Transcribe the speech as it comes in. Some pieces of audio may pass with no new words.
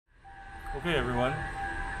Okay everyone,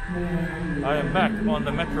 I am back on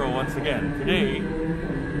the metro once again. Today,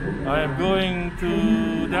 I am going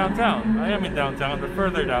to downtown. I am in downtown, but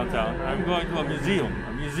further downtown. I'm going to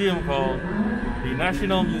a museum called the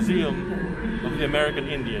National Museum of the American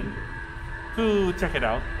Indian, to check it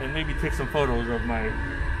out and maybe take some photos of my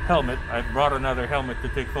helmet. I brought another helmet to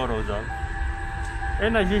take photos of.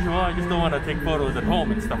 And as usual, I just don't want to take photos at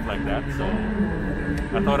home and stuff like that, so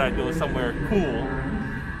I thought I'd go somewhere cool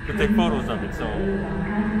to take photos of it, so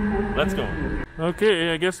let's go.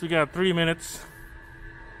 Okay, I guess we got 3 minutes.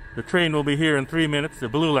 The train will be here in 3 minutes, the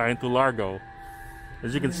blue line to Largo.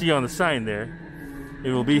 As you can see on the sign there, it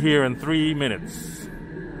will be here in 3 minutes.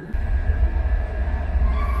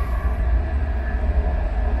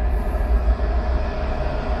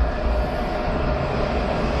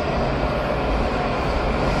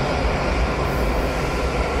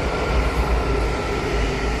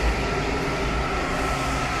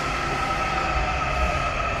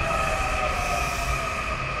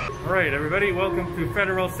 Alright everybody, welcome to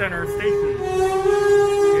Federal Center Station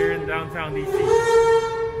here in downtown DC.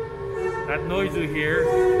 That noise you hear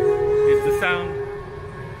is the sound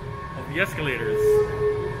of the escalators,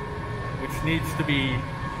 which needs to be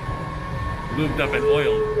lubed up and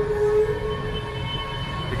oiled,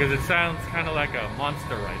 because it sounds kind of like a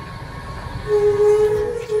monster right now.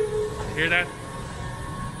 You hear that?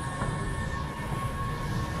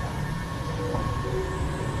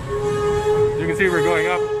 You can see we're going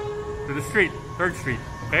up to the street, 3rd Street,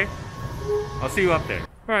 okay? I'll see you up there.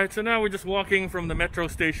 Alright, so now we're just walking from the metro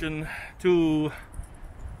station to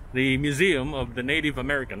the Museum of the Native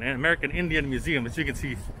American Indian Museum. As you can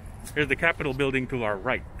see, there's the Capitol building to our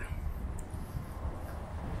right.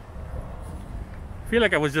 I feel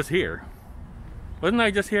like I was just here. Wasn't I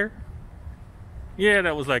just here? Yeah,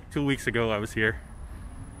 that was like 2 weeks ago I was here.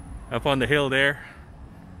 Up on the hill there.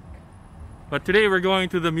 But today we're going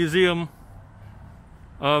to the Museum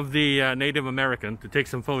of the Native American to take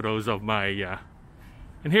some photos of my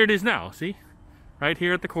and here it is now. See, right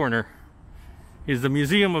here at the corner is the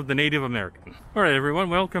Museum of the Native American. All right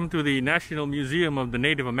everyone, welcome to the National Museum of the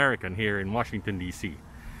Native American here in Washington DC.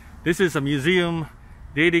 This is a museum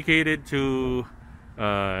dedicated to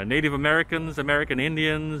Native Americans, American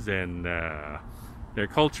Indians, and their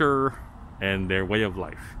culture and their way of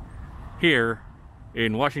life here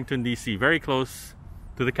in Washington DC, very close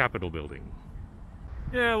to the Capitol building.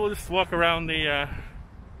 Yeah, we'll just walk around the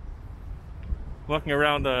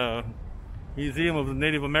Museum of the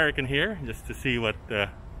Native American here, just to see what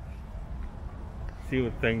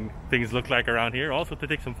things look like around here. Also to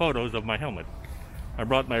take some photos of my helmet. I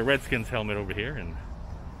brought my Redskins helmet over here,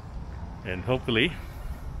 and hopefully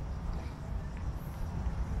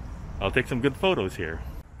I'll take some good photos here.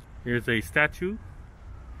 Here's a statue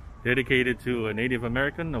dedicated to a Native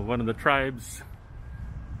American of one of the tribes.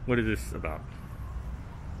 What is this about?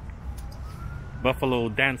 Buffalo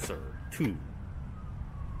Dancer 2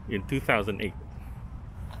 in 2008.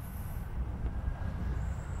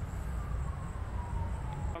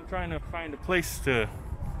 I'm trying to find a place to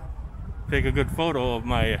take a good photo of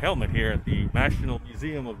my helmet here at the National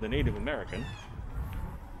Museum of the Native American.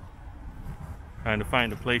 Trying to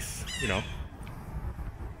find a place, you know,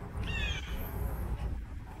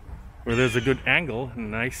 where there's a good angle and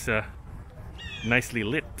nicely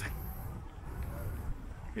lit.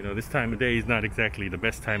 You know, this time of day is not exactly the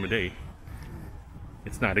best time of day.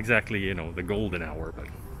 It's not exactly, you know, the golden hour,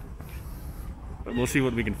 but we'll see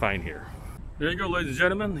what we can find here. There you go, ladies and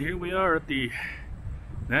gentlemen. Here we are at the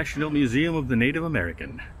National Museum of the Native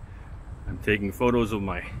American. I'm taking photos of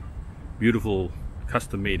my beautiful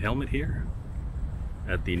custom-made helmet here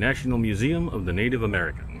at the National Museum of the Native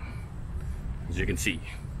American. As you can see,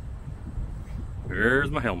 there's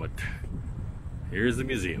my helmet. Here's the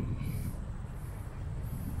museum.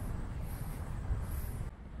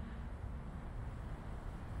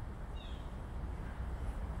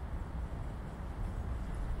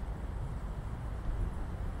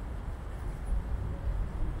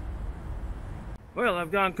 Well,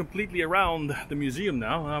 I've gone completely around the museum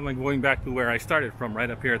now. I'm going back to where I started from,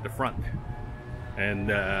 right up here at the front. And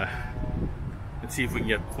let's see if we can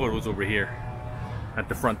get photos over here at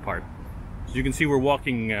the front part. As you can see, we're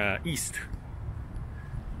walking east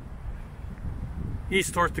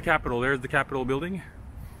towards the Capitol. There's the Capitol building.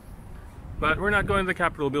 But we're not going to the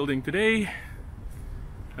Capitol building today.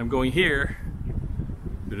 I'm going here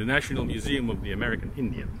to the National Museum of the American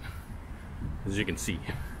Indian, as you can see.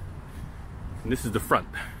 And this is the front.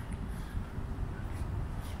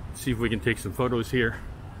 Let's see if we can take some photos here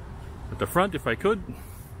at the front, if I could.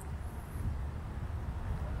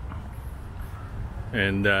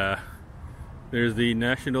 And there's the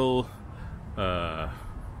National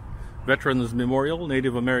Veterans Memorial,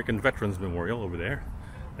 Native American Veterans Memorial over there,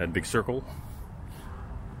 that big circle.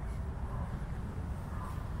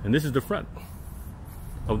 And this is the front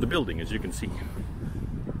of the building, as you can see.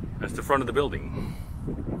 That's the front of the building.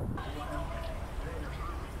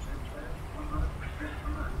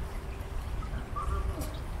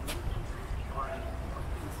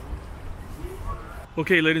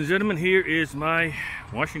 Okay, ladies and gentlemen, here is my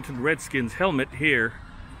Washington Redskins helmet here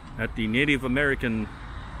at the Native American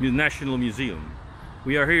National Museum.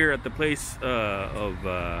 We are here at the place of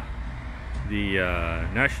the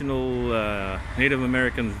National Native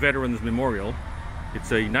American Veterans Memorial.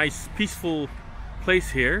 It's a nice, peaceful place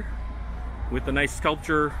here with a nice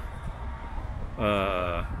sculpture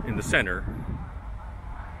in the center,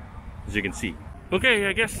 as you can see. Okay,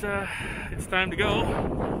 I guess it's time to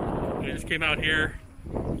go. I just came out here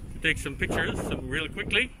to take some pictures really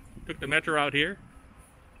quickly. Took the metro out here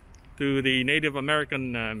to the Native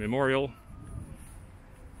American Memorial,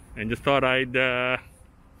 and just thought I'd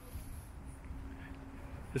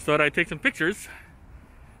take some pictures.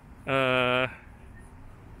 I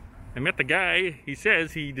met the guy. He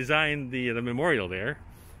says he designed the memorial there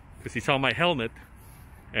because he saw my helmet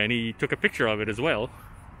and he took a picture of it as well.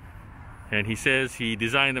 And he says he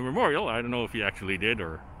designed the memorial. I don't know if he actually did,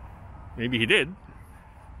 or maybe he did.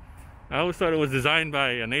 I always thought it was designed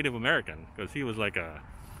by a Native American because he was like a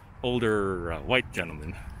older white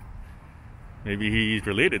gentleman. Maybe he's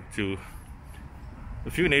related to a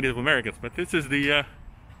few Native Americans. But this is the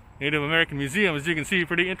Native American Museum. As you can see,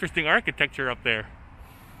 pretty interesting architecture up there.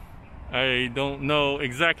 I don't know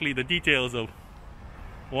exactly the details of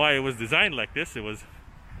why it was designed like this. It was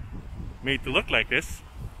made to look like this,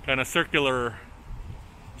 kind of circular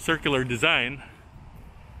design.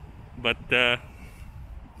 But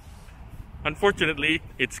unfortunately,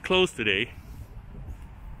 it's closed today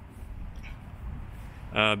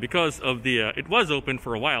because of the. It was open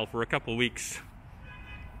for a while, for a couple weeks,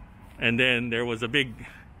 and then there was a big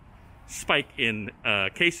spike in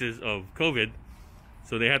cases of COVID.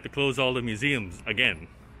 So they had to close all the museums again.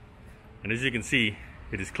 And as you can see,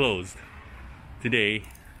 it is closed today.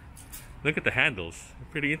 Look at the handles.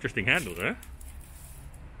 Pretty interesting handles, huh?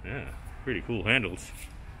 Yeah, pretty cool handles.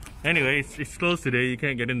 Anyway, it's closed today. You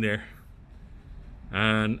can't get in there.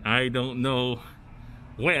 And I don't know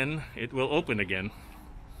when it will open again.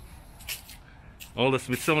 All the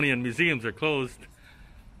Smithsonian museums are closed.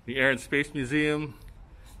 The Air and Space Museum.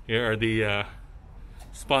 Here are the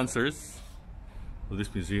sponsors of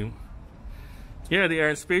this museum. Yeah, the Air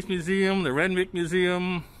and Space Museum, the Renwick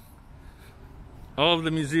Museum, all of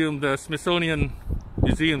the museums, the Smithsonian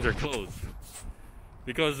museums are closed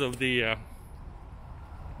because of the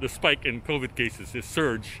spike in COVID cases, this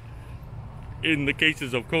surge in the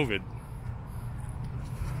cases of COVID.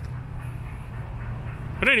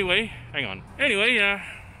 But anyway, hang on. Anyway,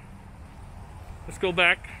 let's go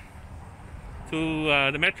back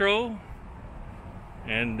to the metro,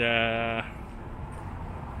 and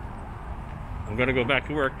I'm gonna go back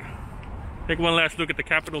to work. Take one last look at the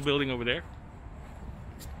Capitol building over there.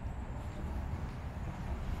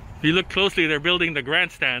 If you look closely, they're building the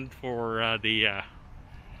grandstand for the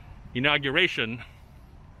inauguration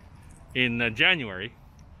in January.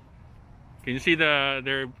 Can you see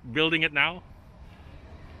they're building it now?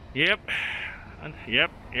 Yep.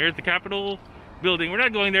 Yep, here's the Capitol building. We're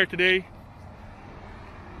not going there today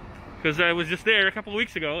because I was just there a couple of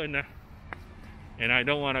weeks ago, and I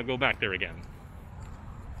don't want to go back there again.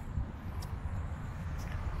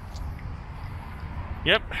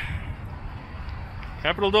 Yep,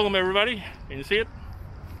 Capitol Dome, everybody. Can you see it?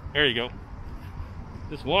 There you go.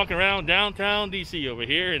 Just walking around downtown DC over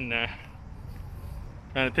here, and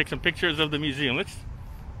trying to take some pictures of the museum. Let's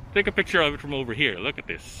take a picture of it from over here. Look at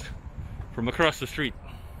this, from across the street.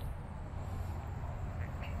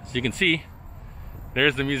 So you can see,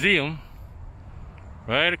 there's the museum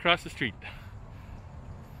right across the street.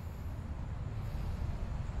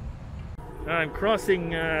 I'm crossing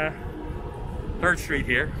 3rd Street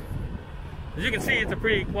here. As you can see, it's a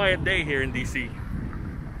pretty quiet day here in DC.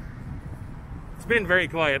 It's been very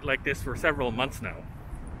quiet like this for several months now.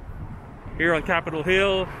 Here on Capitol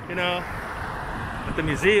Hill, you know, at the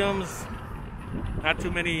museums, not too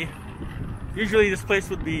many. Usually this place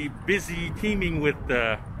would be busy, teeming with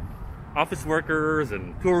office workers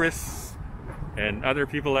and tourists and other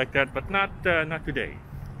people like that, but not today.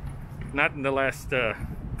 Not in the last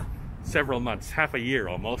several months, half a year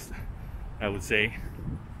almost, I would say.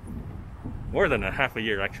 More than a half a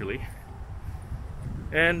year, actually.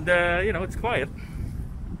 And you know, it's quiet.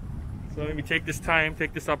 So maybe take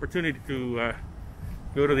this opportunity to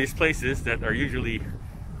go to these places that are usually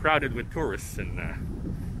crowded with tourists and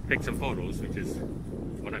take some photos, which is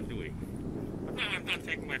what I'm doing. But now I'm done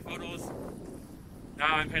taking my photos.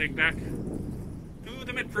 Now I'm heading back to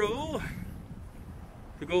the metro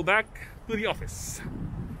to go back to the office.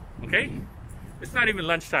 Okay? It's not even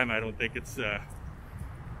lunchtime, I don't think. It's I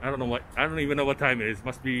don't even know what time it is.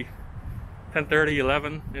 Must be 10:30,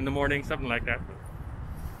 11 in the morning, something like that.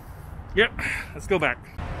 Yep, let's go back.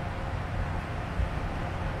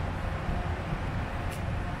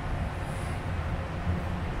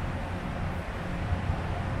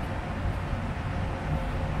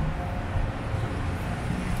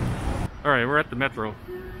 Alright, we're at the metro.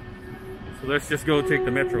 So let's just go take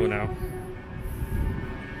the metro now.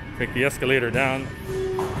 Take the escalator down.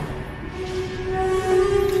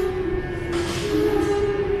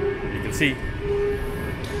 You can see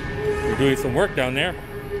we're doing some work down there.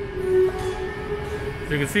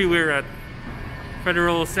 So you can see we're at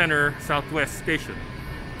Federal Center Southwest Station.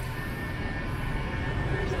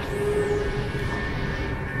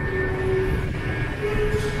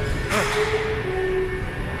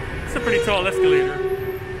 It's a pretty tall escalator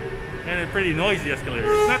and a pretty noisy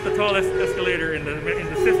escalator. It's not the tallest escalator in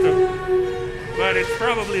the system, but it's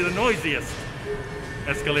probably the noisiest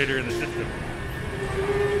escalator in the system.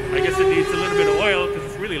 I guess it needs a little bit of oil because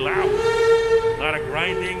it's really loud. A lot of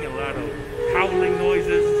grinding, a lot of howling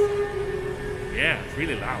noises. Yeah, it's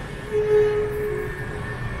really loud.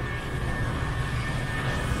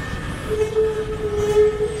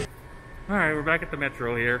 Alright, we're back at the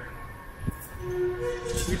metro here.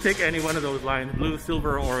 You take any one of those lines, blue,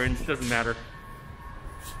 silver, or orange, doesn't matter.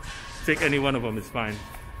 Take any one of them, it's fine.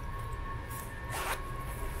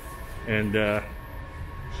 And as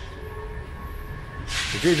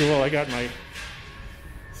usual, I got my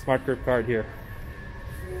Smart Grip card here.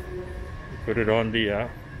 Put it on the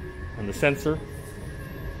sensor,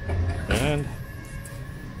 and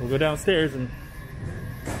we'll go downstairs and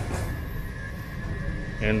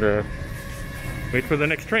wait for the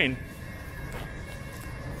next train.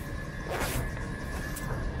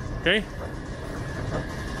 Okay.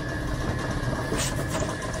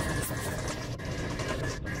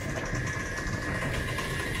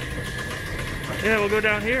 Yeah, we'll go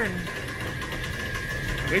down here and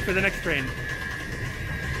wait for the next train.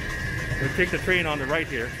 We'll take the train on the right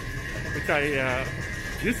here, which I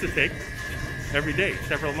used to take every day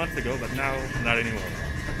several months ago, but now not anymore.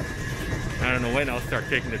 I don't know when I'll start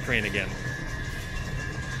taking the train again.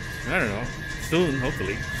 I don't know. Soon,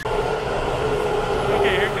 hopefully.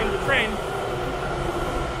 Okay, here comes the train.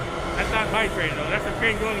 That's not my train though. That's the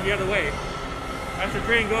train going the other way. That's the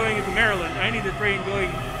train going into Maryland. I need the train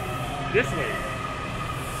going this way.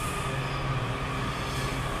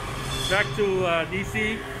 Back to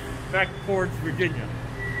DC, back towards Virginia.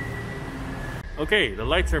 Okay, the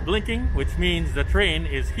lights are blinking, which means the train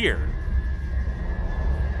is here.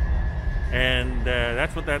 And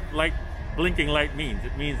that's what that blinking light means.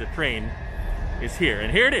 It means the train is here.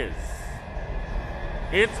 And here it is.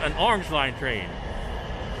 It's an Orange Line train.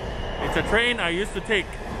 It's a train I used to take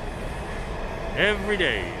every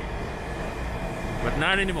day. But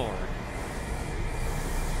not anymore.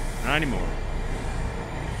 Not anymore.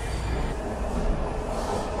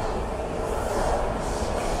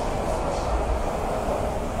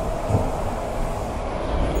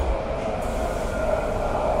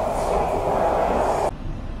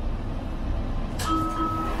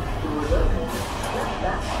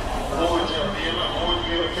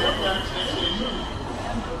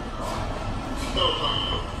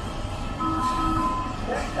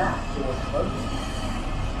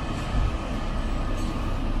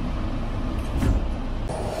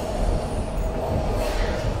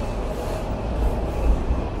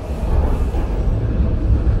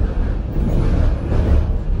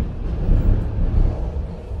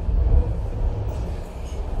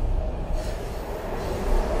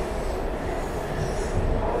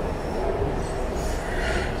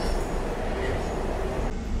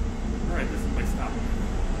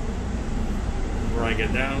 I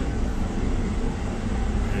get down,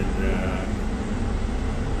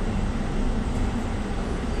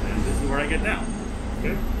 and this is where I get down.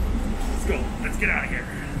 Okay, let's go. Let's get out of here.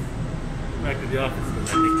 Back to the office because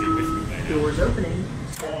I think they missed me by now. Doors opening.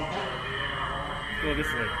 Go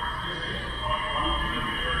this way.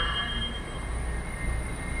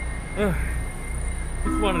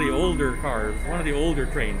 This is one of the older cars, one of the older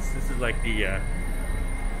trains. This is like the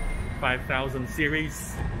 5000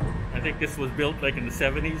 series. I think this was built like in the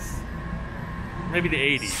 70s, maybe the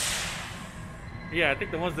 80s. Yeah, I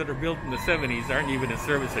think the ones that are built in the 70s aren't even in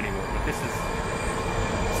service anymore, but this is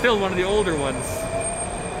still one of the older ones.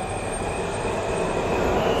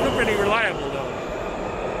 Still pretty reliable though.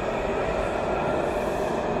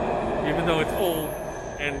 even though it's old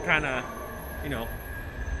and kind of, you know,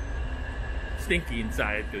 stinky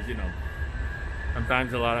inside, because, you know,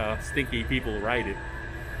 sometimes a lot of stinky people ride it.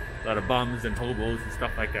 A lot of bums and hobos and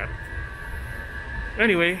stuff like that.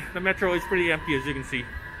 Anyway, the metro is pretty empty, as you can see.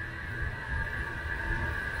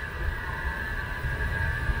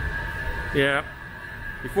 Yeah,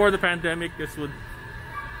 before the pandemic, this would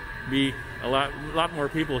be a lot more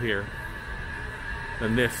people here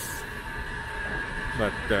than this.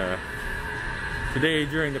 But today,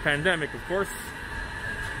 during the pandemic, of course,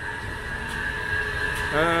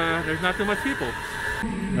 there's not too much people.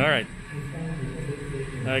 All right,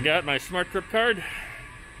 I got my Smart Trip card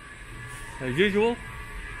as usual,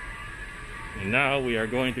 and now we are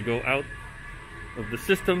going to go out of the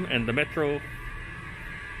system and the metro.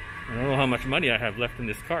 I don't know how much money I have left in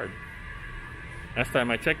this card. Last time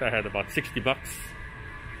I checked, I had about 60 bucks.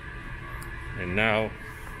 And now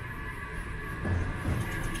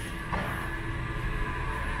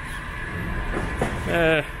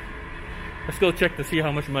let's go check to see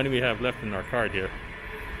how much money we have left in our card here.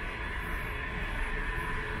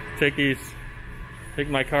 Take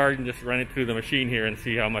my card and just run it through the machine here and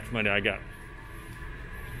see how much money I got.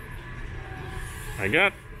 I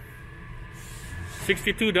got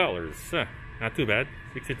 $62. Not too bad.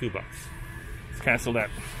 62 bucks. Let's cancel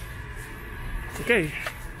that. Okay.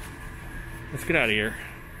 Let's get out of here.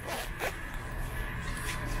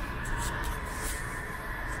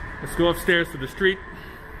 Let's go upstairs to the street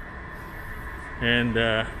and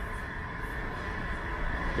go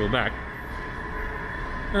back.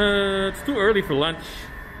 It's too early for lunch,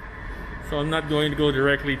 so I'm not going to go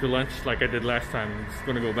directly to lunch like I did last time. I'm just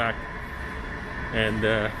going to go back and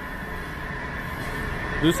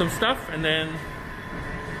do some stuff, and then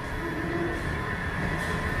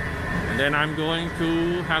I'm going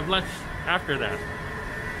to have lunch after that.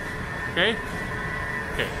 Okay?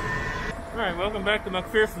 Okay. Alright, welcome back to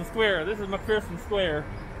McPherson Square. This is McPherson Square.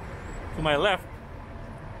 To my left,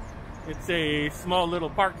 it's a small little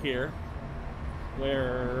park here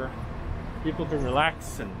where people can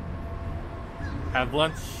relax and have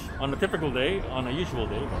lunch on a typical day, on a usual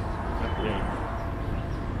day, but not today.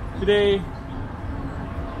 Today,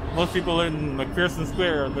 most people in McPherson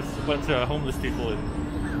Square are just a bunch of homeless people and,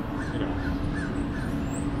 you know,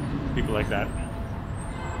 people like that.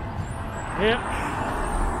 Yeah,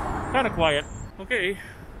 kind of quiet. Okay,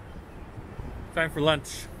 time for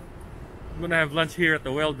lunch. I'm gonna have lunch here at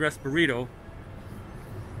the Well-Dressed Burrito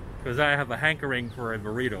because I have a hankering for a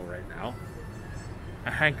burrito right now.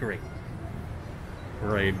 A hankering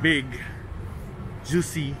for a big,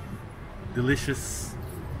 juicy, delicious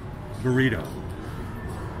burrito.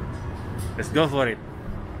 Let's go for it.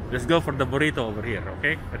 Let's go for the burrito over here,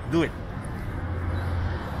 okay? Let's do it.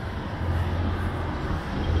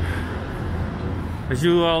 As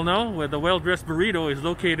you all know, where the Well-Dressed Burrito is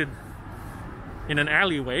located in an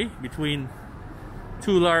alleyway between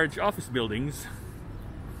two large office buildings.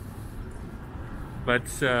 But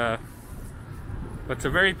it's a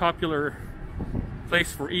very popular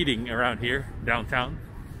place for eating around here, downtown,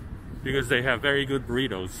 because they have very good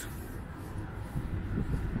burritos.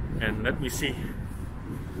 And let me see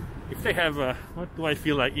if they have what do I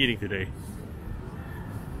feel like eating today?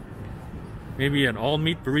 Maybe an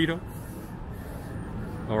all-meat burrito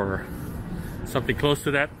or something close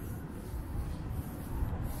to that.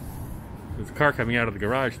 There's a car coming out of the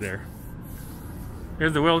garage there.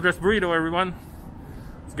 Here's the Well-Dressed Burrito, everyone.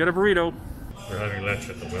 Let's get a burrito. We're having lunch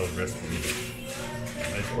at the Well-Dressed Burrito.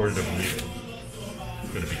 I ordered a burrito.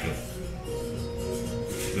 It's gonna be good.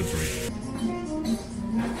 Good burrito.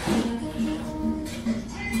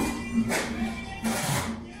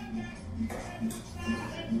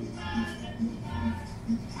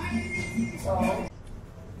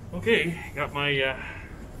 Okay, got my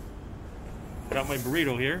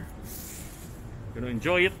burrito here. Gonna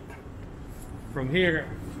enjoy it from here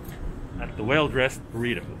at the Well-Dressed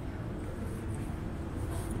Burrito,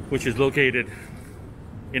 which is located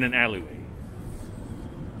in an alleyway.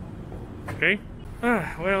 Okay.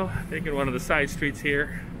 Well, taking one of the side streets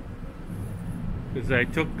here because I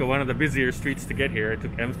took one of the busier streets to get here. I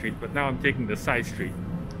took M Street, but now I'm taking the side street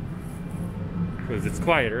because it's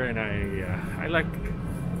quieter, and I like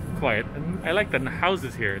quiet, and I like the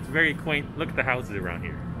houses here. It's very quaint. Look at the houses around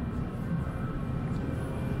here.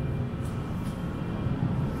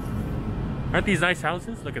 Aren't these nice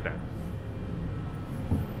houses? Look at that.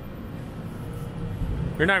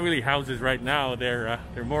 They're not really houses right now. They're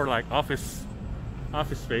more like office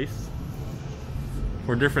space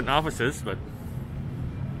for different offices, but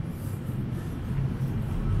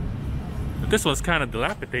this one's kind of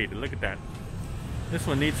dilapidated. Look at that. This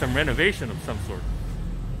one needs some renovation of some sort.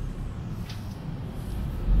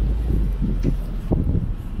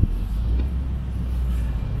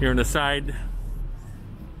 Here on the side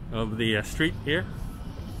of the street here.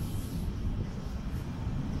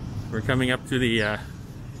 We're coming up to the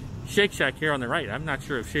Shake Shack here on the right. I'm not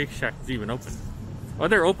sure if Shake Shack is even open. Well,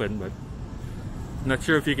 they're open, but I'm not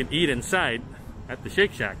sure if you can eat inside at the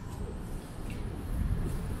Shake Shack.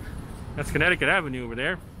 That's Connecticut Avenue over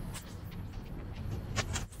there.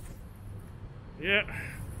 Yeah.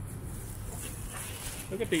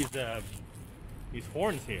 Look at these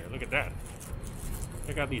horns here. Look at that.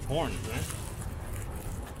 Check out these horns, man.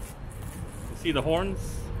 You see the horns?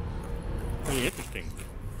 Really interesting.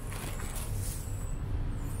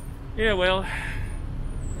 Yeah, well,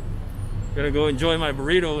 gonna go enjoy my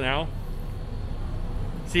burrito now.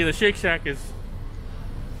 See, the Shake Shack is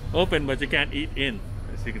open, but you can't eat in,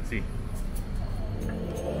 as you can see.